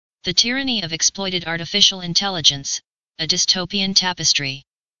The Tyranny of Exploited Artificial Intelligence, a Dystopian Tapestry.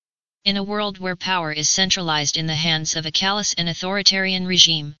 In a world where power is centralized in the hands of a callous and authoritarian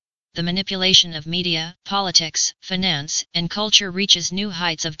regime, the manipulation of media, politics, finance, and culture reaches new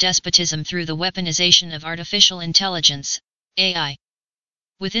heights of despotism through the weaponization of artificial intelligence, AI.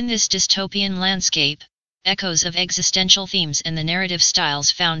 Within this dystopian landscape, echoes of existential themes and the narrative styles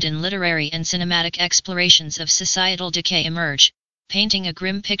found in literary and cinematic explorations of societal decay emerge, painting a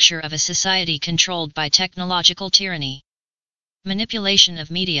grim picture of a society controlled by technological tyranny. Manipulation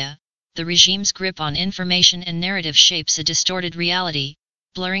of media. The regime's grip on information and narrative shapes a distorted reality,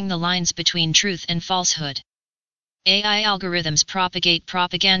 blurring the lines between truth and falsehood. AI algorithms propagate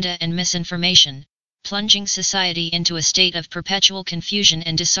propaganda and misinformation, plunging society into a state of perpetual confusion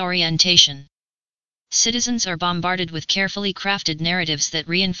and disorientation. Citizens are bombarded with carefully crafted narratives that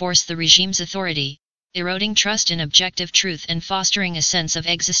reinforce the regime's authority, eroding trust in objective truth and fostering a sense of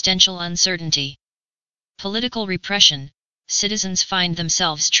existential uncertainty. Political repression. Citizens find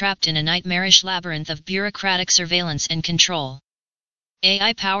themselves trapped in a nightmarish labyrinth of bureaucratic surveillance and control.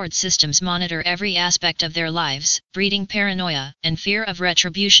 AI-powered systems monitor every aspect of their lives, breeding paranoia and fear of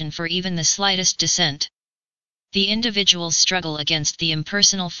retribution for even the slightest dissent. The individual's struggle against the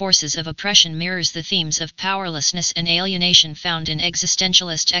impersonal forces of oppression mirrors the themes of powerlessness and alienation found in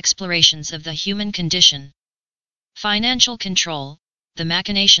existentialist explorations of the human condition. Financial control. The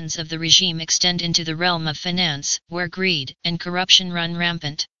machinations of the regime extend into the realm of finance, where greed and corruption run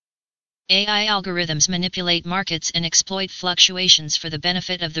rampant. AI algorithms manipulate markets and exploit fluctuations for the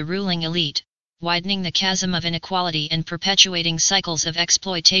benefit of the ruling elite, widening the chasm of inequality and perpetuating cycles of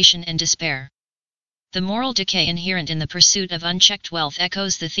exploitation and despair. The moral decay inherent in the pursuit of unchecked wealth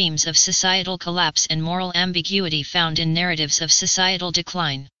echoes the themes of societal collapse and moral ambiguity found in narratives of societal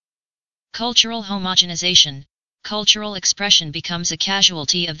decline. Cultural homogenization. Cultural expression becomes a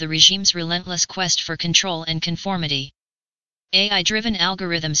casualty of the regime's relentless quest for control and conformity. AI-driven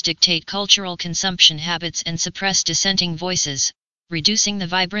algorithms dictate cultural consumption habits and suppress dissenting voices, reducing the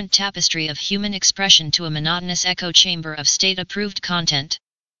vibrant tapestry of human expression to a monotonous echo chamber of state-approved content.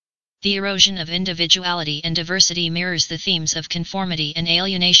 The erosion of individuality and diversity mirrors the themes of conformity and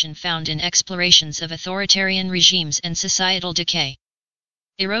alienation found in explorations of authoritarian regimes and societal decay.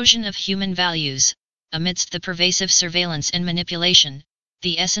 Erosion of human values. Amidst the pervasive surveillance and manipulation,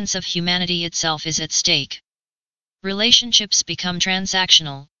 the essence of humanity itself is at stake. Relationships become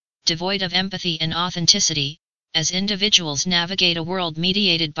transactional, devoid of empathy and authenticity, as individuals navigate a world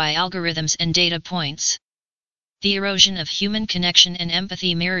mediated by algorithms and data points. The erosion of human connection and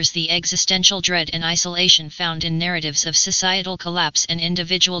empathy mirrors the existential dread and isolation found in narratives of societal collapse and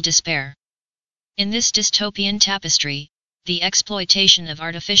individual despair. In this dystopian tapestry, the exploitation of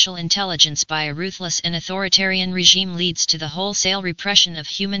artificial intelligence by a ruthless and authoritarian regime leads to the wholesale repression of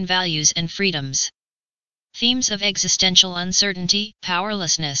human values and freedoms. Themes of existential uncertainty,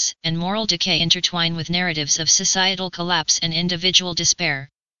 powerlessness, and moral decay intertwine with narratives of societal collapse and individual despair,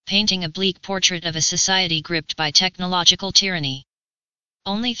 painting a bleak portrait of a society gripped by technological tyranny.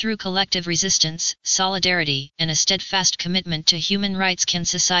 Only through collective resistance, solidarity, and a steadfast commitment to human rights can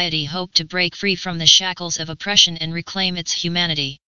society hope to break free from the shackles of oppression and reclaim its humanity.